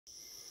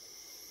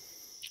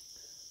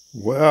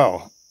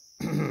Well,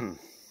 the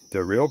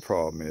real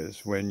problem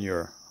is when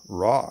your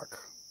rock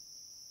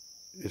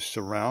is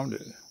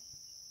surrounded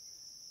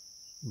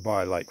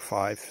by like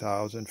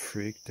 5,000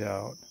 freaked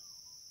out,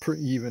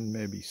 even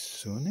maybe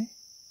Sunni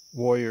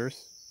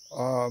warriors,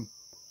 and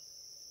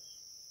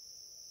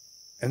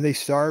they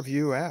starve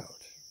you out.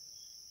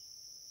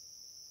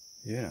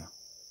 Yeah.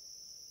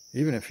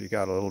 Even if you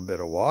got a little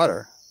bit of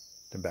water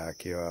to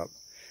back you up,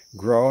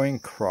 growing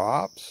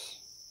crops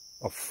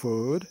of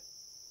food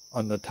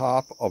on the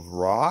top of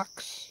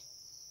rocks.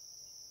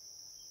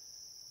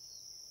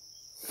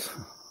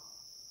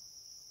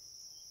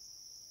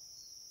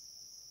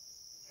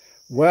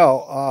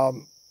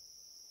 Well,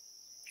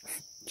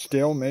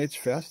 stalemates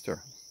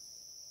fester.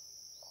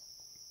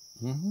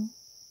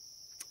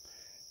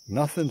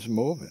 Nothing's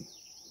moving.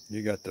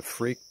 You got the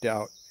freaked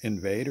out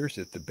invaders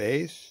at the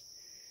base.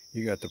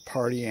 You got the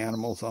party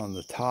animals on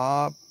the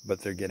top,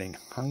 but they're getting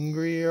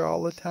hungrier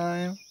all the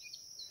time.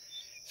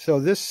 So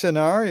this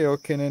scenario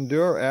can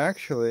endure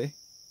actually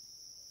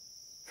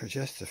for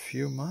just a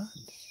few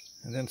months,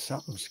 and then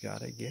something's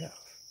got to give.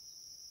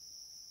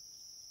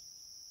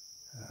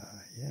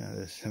 Yeah,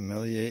 this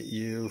humiliate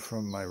you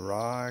from my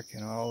rock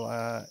and all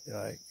that.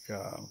 Like,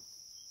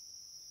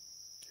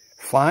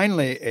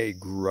 finally, a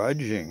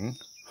grudging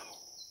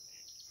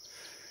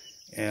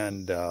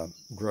and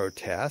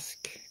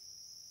grotesque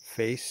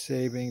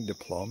face-saving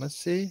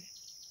diplomacy.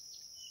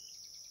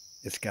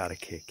 It's got to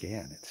kick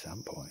in at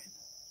some point.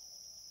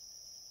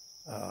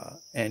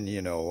 And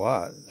you know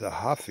what? The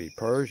huffy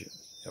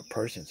Persians,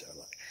 Persians are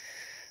like,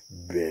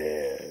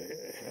 big,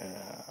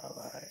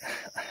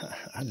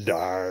 like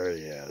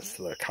Darius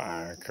the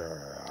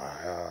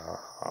Conqueror.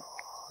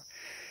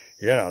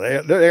 You know,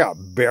 they got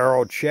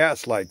barrel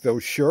chests like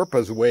those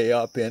Sherpas way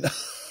up in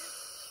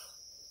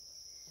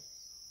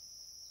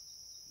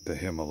the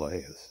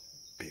Himalayas.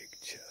 Big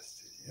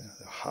chested, you know,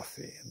 they're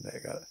huffy, and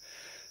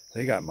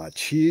they got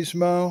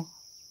machismo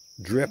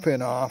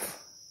dripping off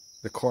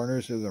the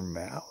corners of their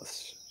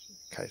mouths.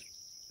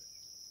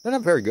 They're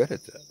not very good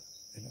at that.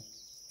 You know?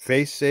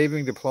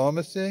 Face-saving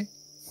diplomacy?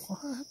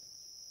 What?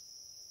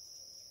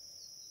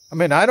 I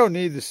mean, I don't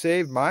need to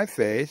save my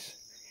face.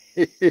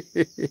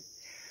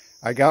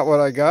 I got what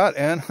I got,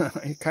 and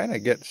you kind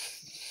of get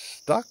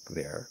stuck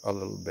there a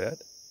little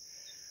bit.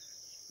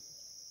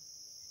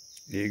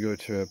 Ego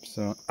trips.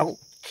 Oh,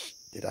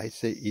 did I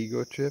say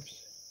ego trips?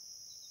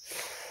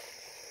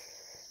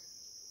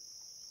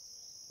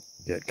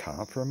 Get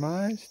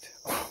compromised?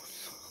 Oh.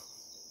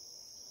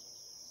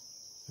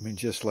 I mean,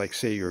 just like,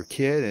 say you're a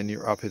kid and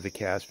you're up at the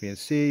Caspian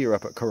Sea, you're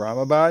up at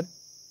Karamabad,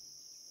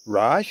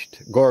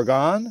 Rasht,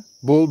 Gorgan,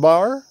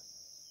 Bulbar,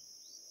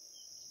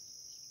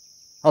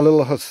 a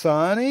little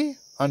Hassani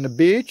on the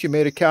beach, you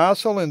made a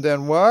castle, and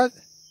then what?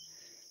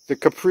 The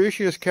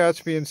capricious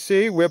Caspian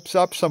Sea whips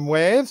up some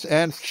waves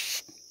and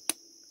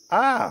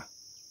yeah,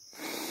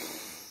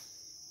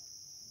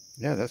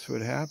 that's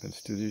what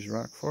happens to these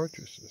rock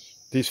fortresses.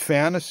 These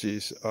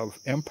fantasies of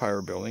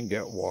empire building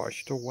get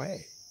washed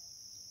away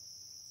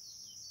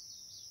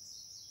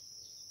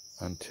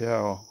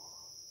until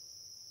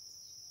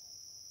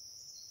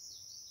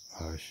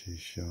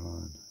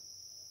Hashishan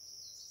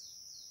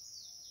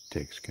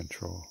takes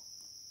control.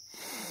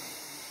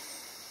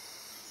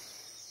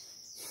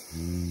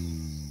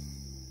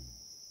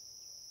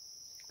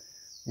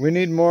 We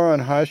need more on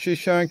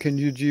Hashishan. Can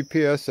you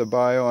GPS a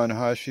bio on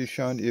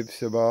Hashishan Ibn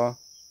Sabah?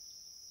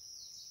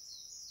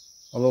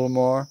 A little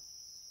more?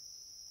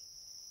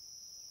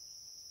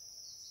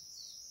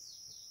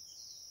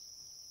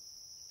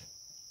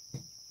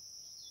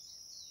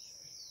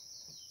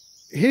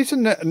 He's a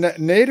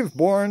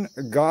native-born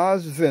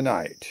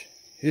Gazvinite.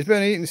 He's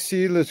been eating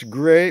seedless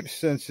grapes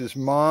since his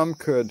mom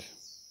could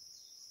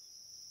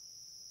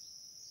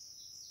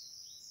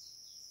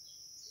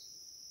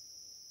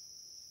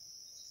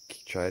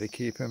try to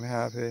keep him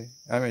happy.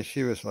 I mean,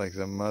 she was like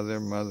the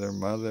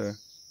mother.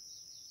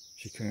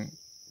 She couldn't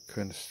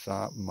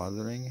stop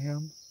mothering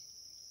him.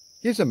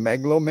 He's a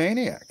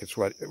megalomaniac. It's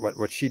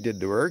what she did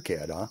to her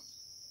kid, huh?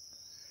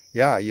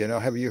 Yeah, you know,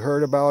 have you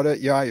heard about it?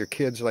 Yeah, your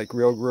kid's like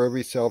real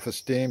groovy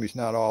self-esteem. He's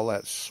not all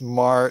that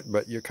smart,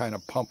 but you kind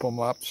of pump him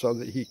up so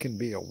that he can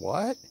be a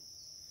what?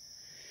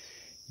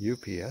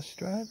 UPS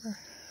driver?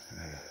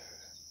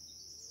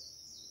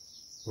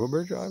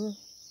 Uber driver?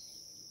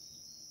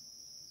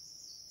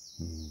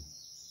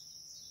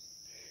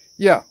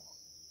 Yeah,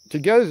 to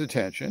get his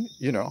attention,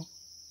 you know,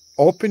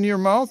 open your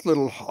mouth,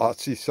 little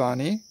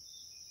Hatsisani.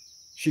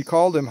 She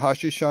called him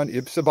Hashishan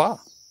Ibn Sabah.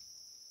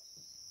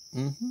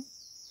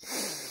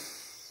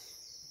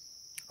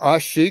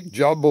 Ashik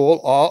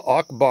Jabul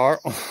al-Akbar.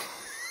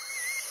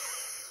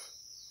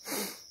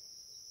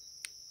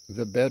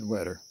 The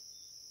bedwetter.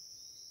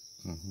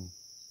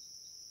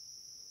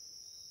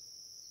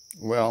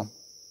 Well,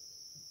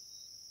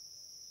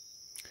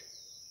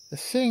 the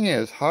thing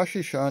is,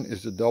 Hashishan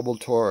is a double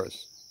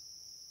Taurus.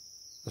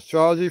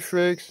 Astrology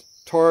freaks,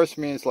 Taurus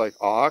means like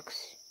ox.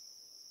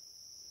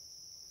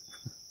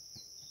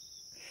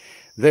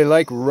 They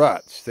like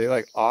ruts. They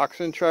like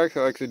oxen tracks.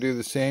 They like to do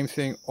the same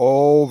thing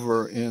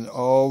over and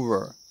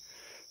over.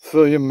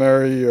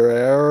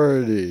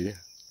 Familiarity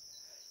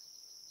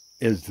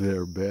is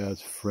their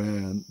best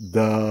friend.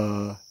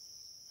 Duh.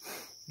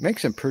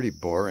 Makes them pretty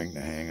boring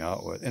to hang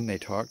out with, and they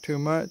talk too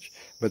much.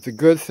 But the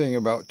good thing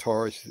about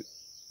Taurus,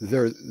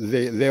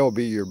 they'll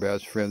be your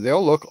best friend.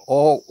 They'll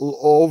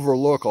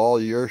overlook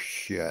all your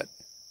shit,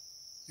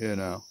 you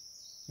know,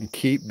 and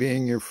keep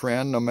being your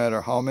friend no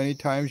matter how many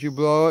times you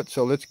blow it.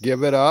 So let's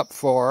give it up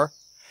for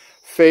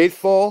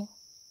faithful,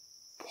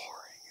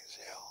 boring as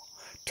hell,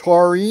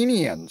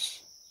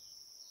 Taurinians.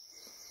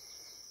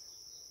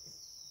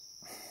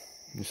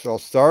 This all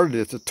started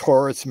at the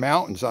Taurus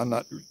Mountains on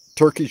the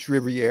Turkish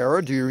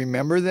Riviera. Do you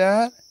remember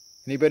that?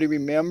 Anybody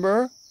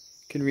remember?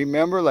 Can you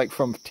remember like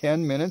from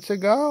 10 minutes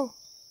ago?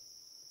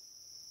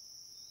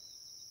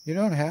 You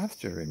don't have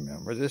to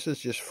remember. This is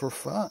just for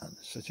fun.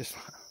 So just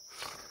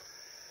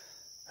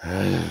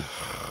yeah.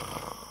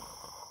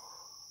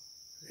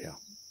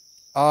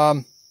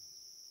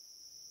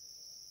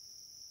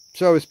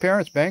 So his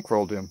parents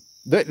bankrolled him.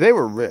 They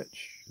were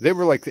rich. They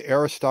were like the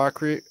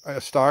aristocracy.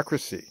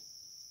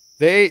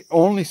 They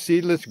only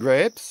seedless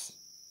grapes.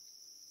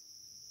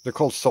 They're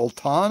called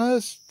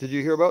sultanas. Did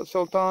you hear about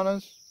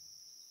sultanas?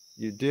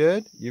 You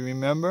did? You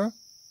remember?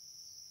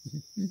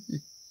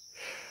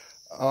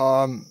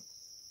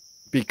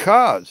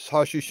 Because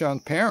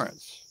Hashishan's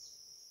parents,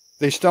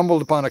 they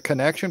stumbled upon a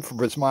connection for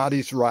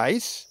basmati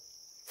rice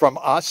from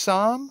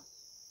Assam.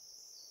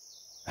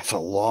 That's a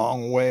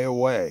long way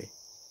away.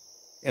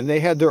 And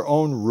they had their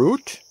own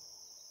route.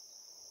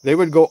 They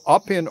would go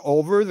up and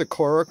over the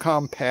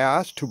Korakam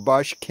Pass to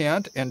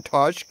Bashkent and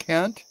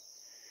Tashkent.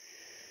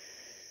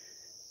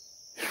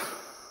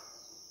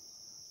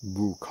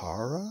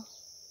 Bukhara?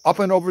 Up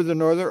and over the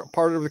northern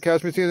part of the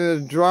Caspian Sea,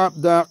 then drop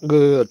down to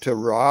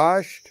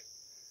Rasht,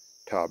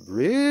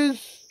 Tabriz,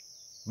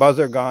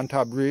 Bazargan,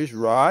 Tabriz,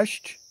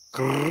 Rasht,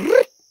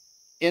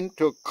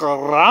 into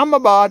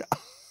Karamabad,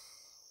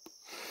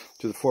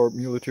 to the 4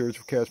 muleteers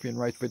of Caspian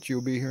rice, which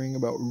you'll be hearing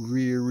about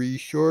very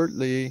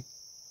shortly.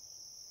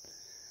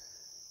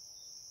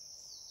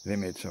 They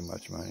made so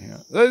much money. Huh?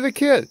 The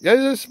kid, yeah,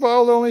 he's a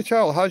spoiled only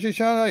child.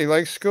 Hashishan, he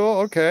likes school,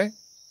 okay.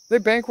 They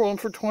bankroll him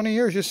for 20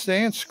 years. Just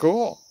stay in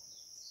school.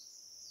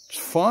 It's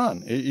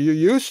fun. You're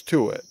used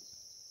to it.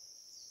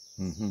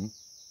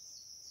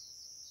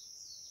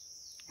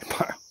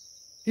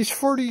 He's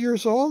 40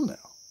 years old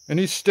now, and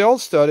he's still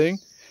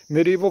studying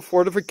medieval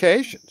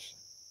fortifications.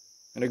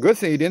 And a good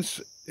thing he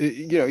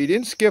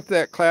didn't skip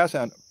that class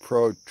on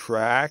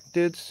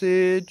protracted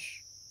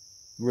siege,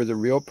 where the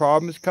real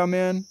problems come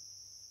in.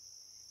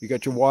 You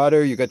got your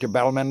water, you got your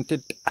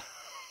battlemented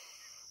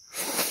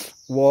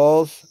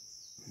walls,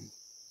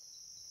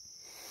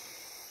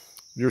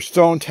 your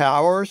stone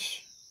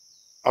towers,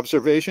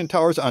 observation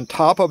towers on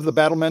top of the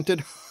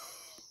battlemented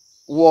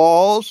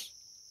walls.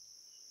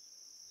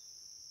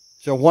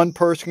 So one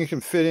person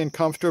can fit in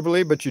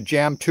comfortably, but you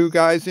jam 2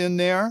 guys in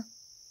there.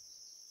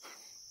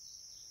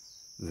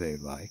 They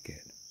like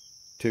it.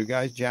 2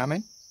 guys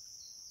jamming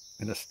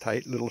in this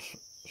tight little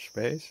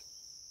space.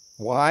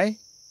 Why?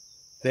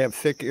 They have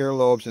thick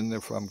earlobes and they're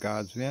from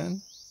God's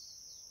Vin.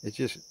 It's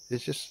just.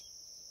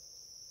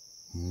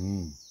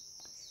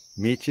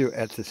 Meet you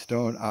at the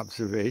stone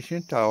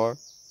observation tower.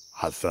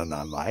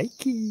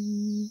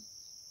 Hasanamaiki.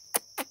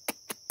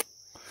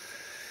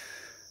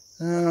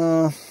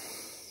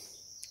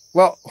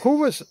 Well, who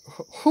was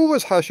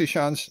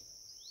Hashishan's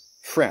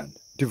friend?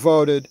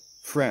 Devoted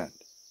friend.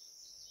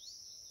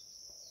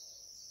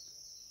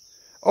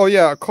 Oh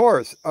yeah, of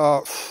course.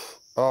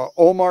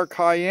 Omar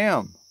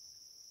Khayyam.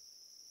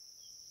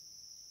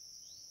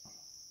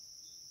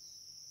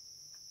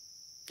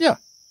 Yeah,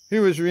 he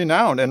was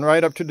renowned and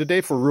right up to the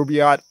day for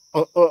Rubaiyat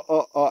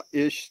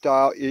ish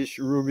style ish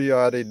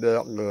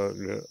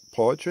Rubaiyat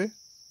poetry.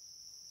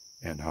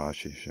 And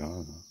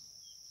Hashishan,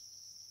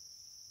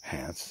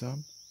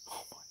 handsome.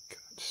 Oh my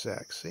God,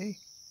 sexy.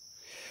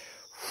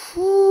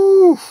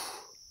 Whew.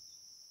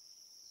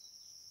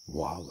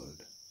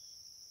 Wallowed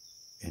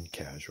in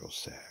casual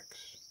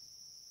sex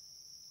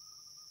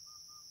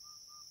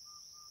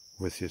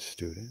with his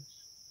students.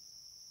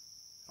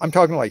 I'm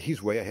talking like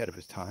he's way ahead of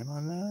his time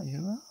on that, you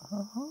know.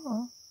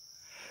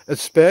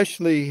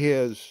 Especially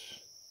his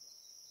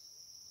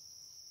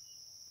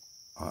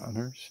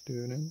honor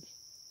students.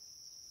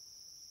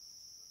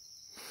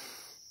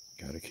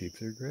 Got to keep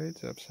their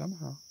grades up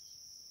somehow.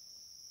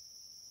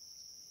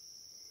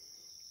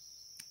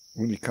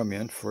 When you come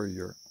in for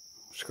your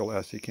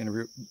scholastic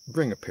interview,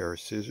 bring a pair of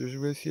scissors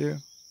with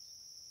you.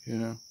 You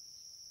know,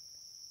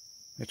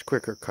 it's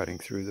quicker cutting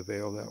through the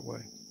veil that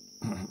way.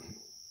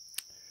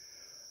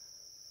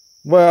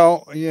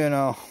 Well, you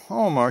know,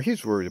 Omar,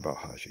 he's worried about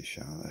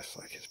Hashishan. That's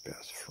like his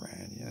best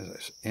friend. You know,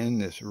 in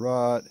this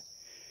rut,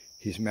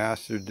 he's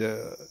mastered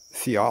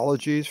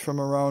theologies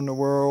from around the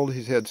world.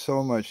 He's had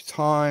so much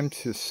time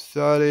to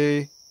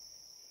study.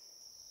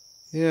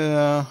 You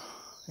know,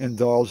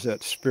 indulge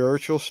that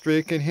spiritual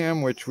streak in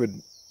him, which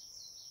would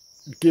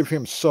give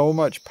him so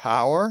much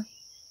power.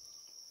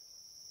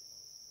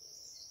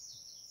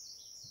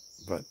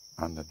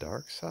 on the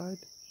dark side?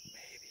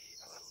 Maybe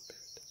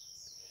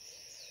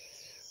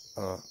a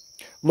little bit.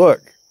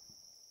 Look,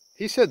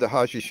 he said to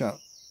Hashishan,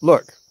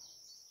 look,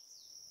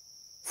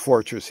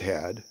 fortress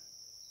head,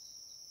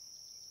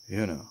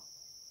 you know,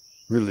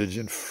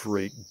 religion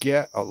freak,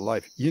 get a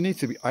life. You need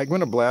to be, I'm going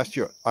to blast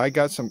you. I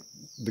got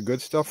the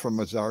good stuff from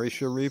Mazari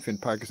Sharif in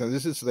Pakistan.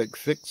 This is like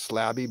thick,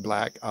 slabby,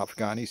 black,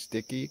 Afghani,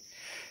 sticky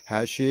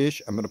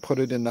hashish. I'm going to put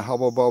it in the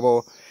hubble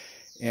bubble.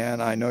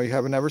 And I know you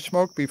haven't ever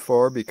smoked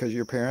before because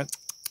your parents,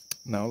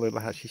 no, little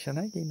hashish, no,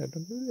 don't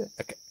do that.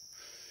 Okay.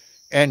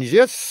 And you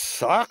just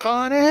suck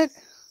on it.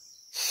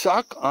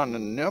 Suck on the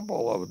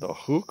nibble of the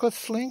hookah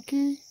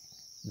slinky.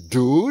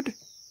 Dude.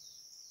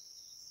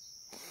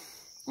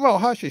 Well,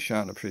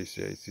 Hashishan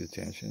appreciates the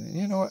attention. And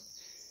you know what?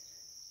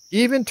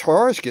 Even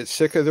tourists get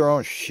sick of their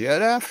own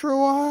shit after a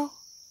while.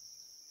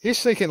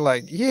 He's thinking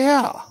like,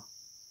 yeah,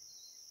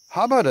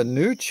 how about a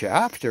new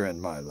chapter in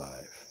my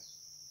life?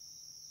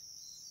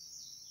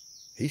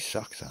 He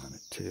sucks on it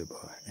too,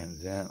 boy.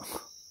 And then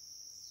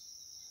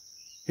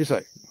he's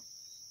like,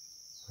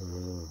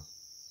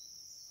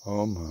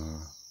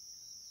 Omar,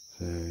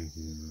 thank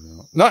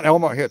you. Not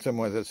Omar hits him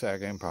with a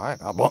second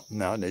pipe.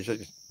 Now they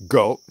just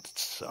go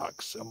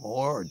suck some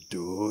more,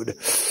 dude.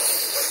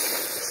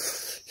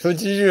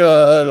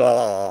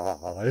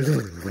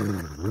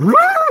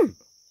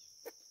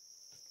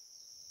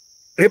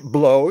 It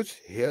blows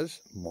his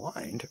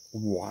mind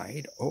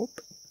wide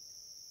open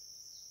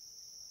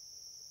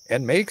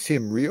and makes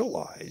him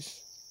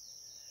realize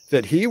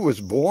that he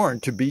was born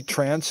to be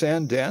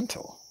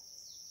transcendental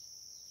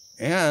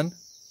and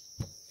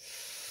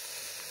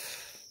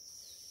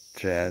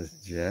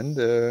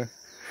transgender.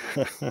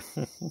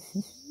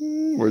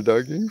 We're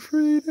talking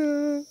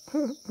freedom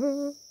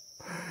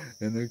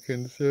in a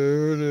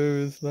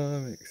conservative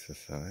Islamic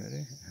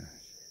society.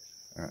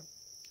 All right.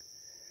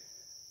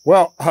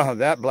 Well,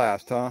 that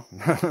blast, huh?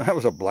 That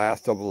was a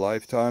blast of a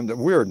lifetime. The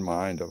weird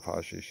mind of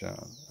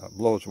Hashishan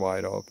blows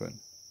wide open.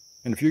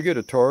 And if you get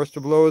a tourist to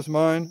blow his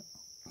mind,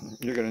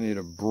 you're going to need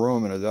a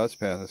broom and a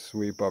dustpan to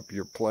sweep up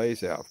your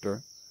place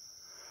after.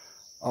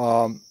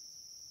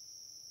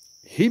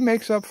 He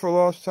makes up for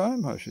lost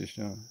time,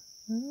 Hashishan.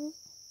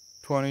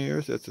 20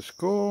 years at the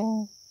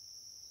school.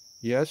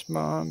 Yes,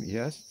 Mom.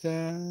 Yes,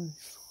 Dad.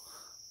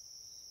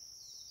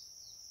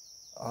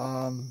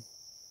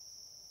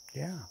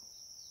 Yeah.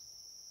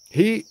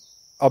 He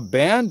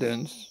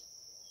abandons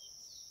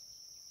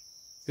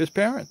his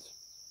parents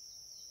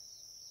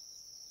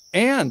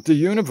and the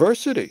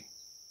university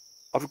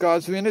of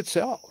Gazvin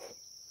itself.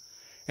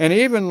 And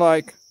even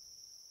like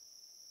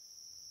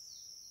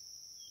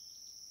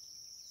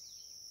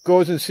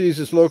goes and sees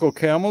his local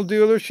camel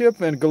dealership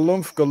and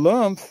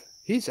galumph,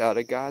 he's out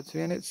of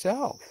Gazvin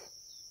itself.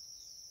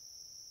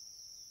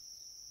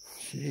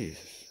 Jeez.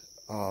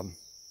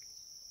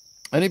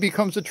 And he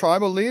becomes a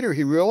tribal leader.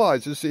 He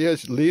realizes he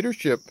has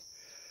leadership,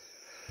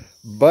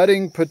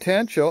 budding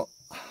potential.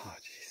 Oh,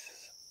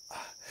 Jesus.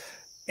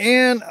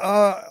 And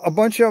a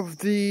bunch of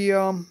the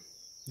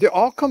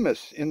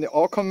alchemists in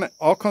the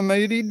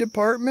alchemy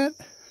department.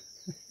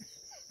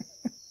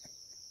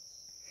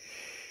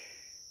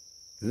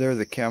 They're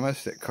the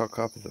chemists that cook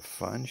up the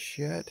fun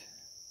shit.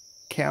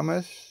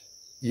 Chemists,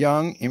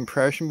 young,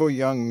 impressionable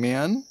young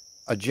men,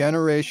 a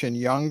generation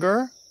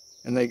younger.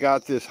 And they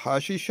got this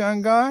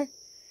Hashishan guy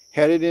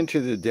headed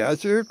into the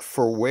desert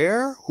for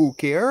where? Who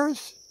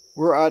cares?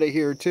 We're out of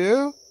here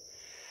too.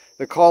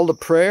 The call to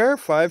prayer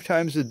 5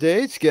 times a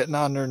day. It's getting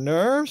on their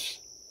nerves.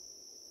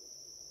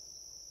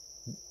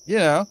 You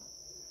know,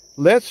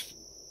 let's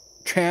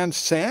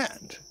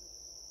transcend.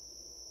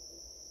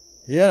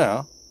 You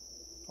know,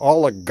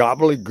 all the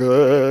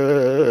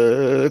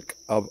gobbledygook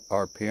of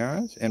our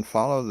parents and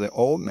follow the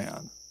old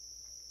man.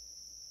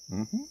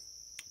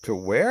 To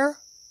where?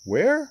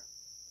 Where?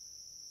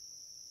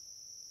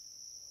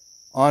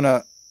 On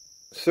a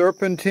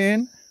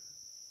serpentine.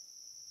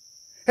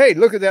 Hey,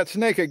 look at that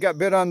snake. It got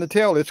bit on the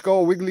tail. Let's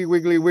go wiggly,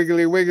 wiggly,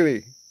 wiggly,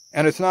 wiggly.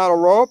 And it's not a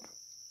rope.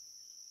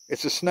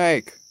 It's a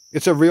snake.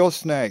 It's a real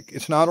snake.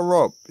 It's not a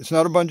rope. It's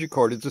not a bungee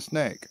cord. It's a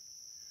snake.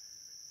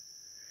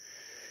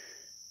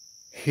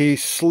 He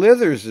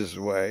slithers his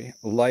way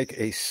like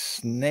a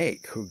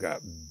snake who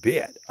got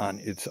bit on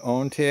its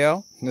own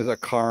tail. There's a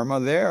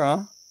karma there,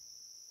 huh?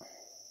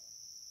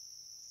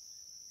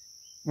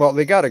 Well,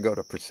 they got to go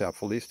to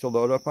Persepolis to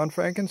load up on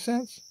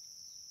frankincense.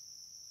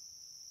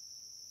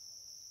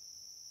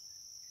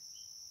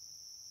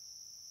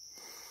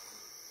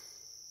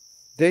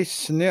 They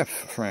sniff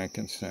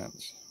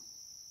frankincense.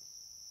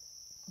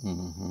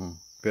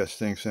 Best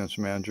thing since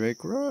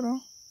Mandrake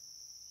Road,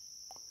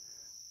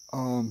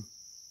 huh?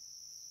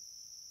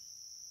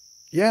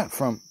 Yeah,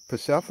 from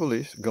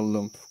Persepolis,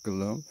 galumph.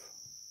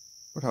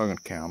 We're talking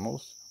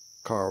camels,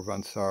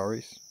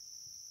 caravansaries.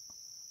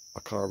 A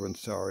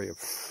caravanserai of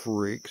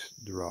freaks,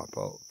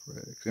 dropout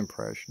freaks,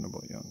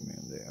 impressionable young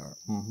men they are.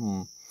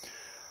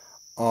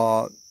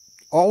 All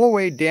the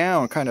way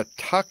down, kind of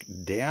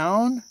tucked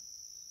down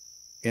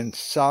in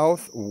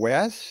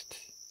southwest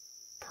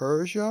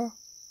Persia,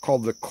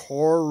 called the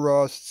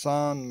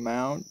Khorasan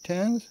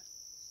Mountains.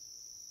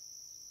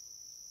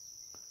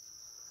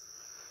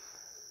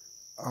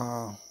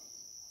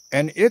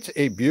 And it's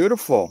a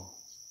beautiful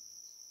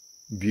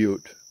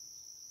butte.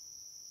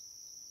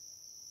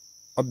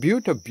 A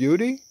butte of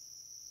beauty?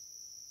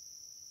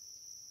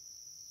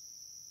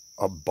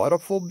 A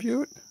beautiful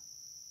butte?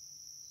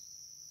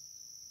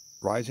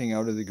 Rising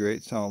out of the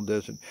Great Salt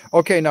Desert.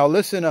 Okay, now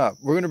listen up.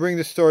 We're going to bring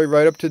this story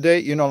right up to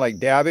date. You know, like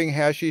dabbing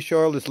hashish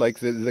oil is like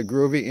the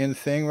groovy in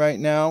thing right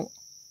now.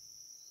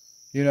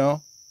 You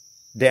know,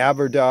 dab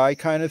or die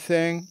kind of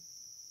thing.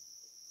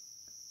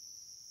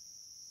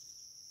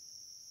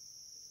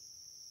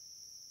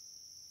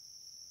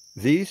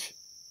 These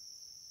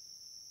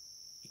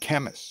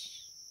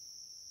chemists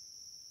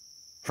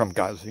from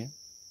Ghazi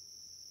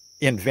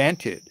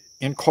invented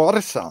in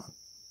Khorasan,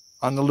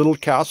 on the little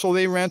castle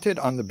they rented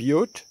on the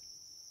butte,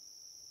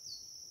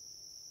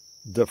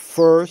 the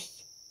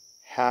first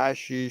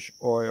hashish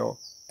oil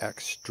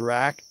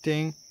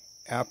extracting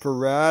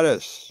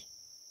apparatus.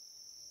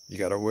 You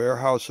got a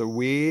warehouse of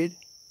weed,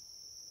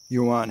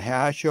 you want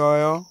hash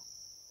oil,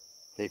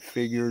 they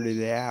figured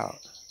it out.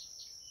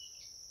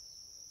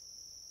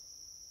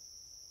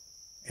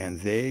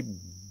 And they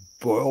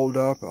boiled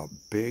up a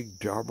big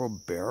double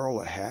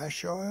barrel of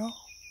hash oil?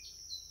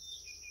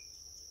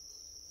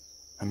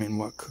 I mean,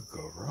 what could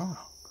go wrong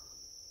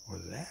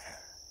with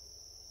that?